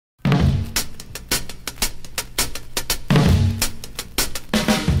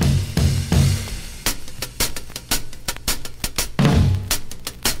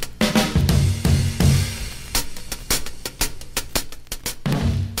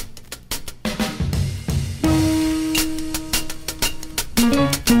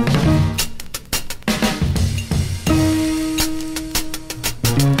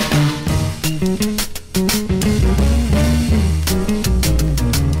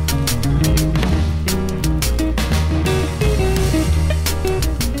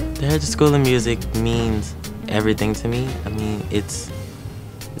Heritage School of Music means everything to me. I mean, it's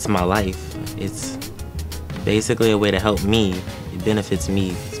my life. It's basically a way to help me. It benefits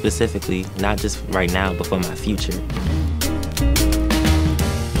me specifically, not just right now, but for my future.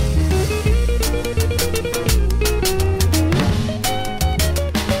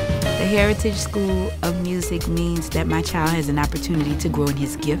 The Heritage School of Music means that my child has an opportunity to grow in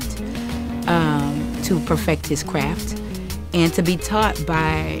his gift, to perfect his craft, and to be taught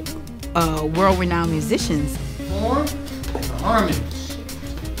by world-renowned musicians. Form and harmonies.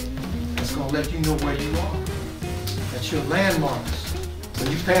 That's going to let you know where you are. That's your landmarks.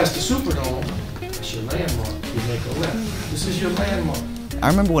 When you pass the Superdome, that's your landmark. You make a left. This is your landmark. I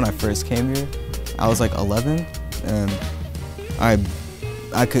remember when I first came here, I was like 11, and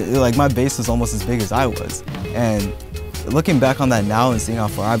I could, like, my bass was almost as big as I was. And looking back on that now and seeing how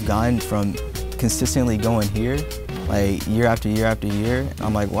far I've gone from consistently going here, like year after year after year,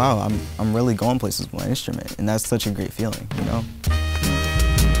 I'm like, wow, I'm really going places with my instrument, and that's such a great feeling, you know?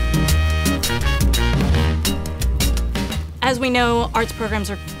 As we know, arts programs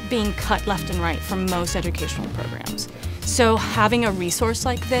are being cut left and right from most educational programs. So having a resource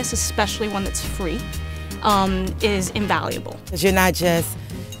like this, especially one that's free, is invaluable. You're not just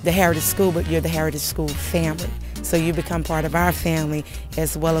the Heritage School, but you're the Heritage School family. So you become part of our family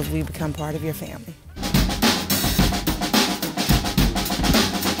as well as we become part of your family.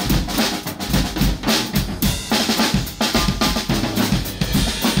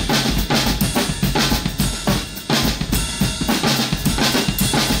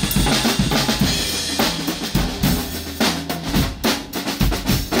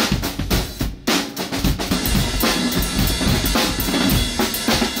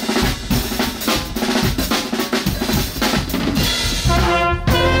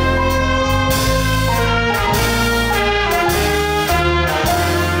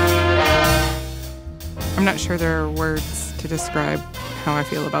 I'm not sure there are words to describe how I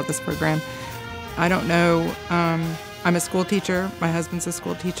feel about this program. I don't know. I'm a school teacher. My husband's a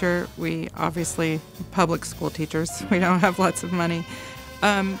school teacher. We obviously public school teachers. We don't have lots of money.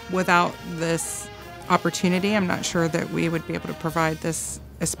 Without this opportunity, I'm not sure that we would be able to provide this,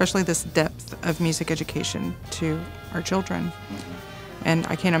 especially this depth of music education to our children. And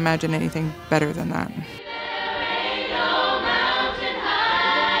I can't imagine anything better than that.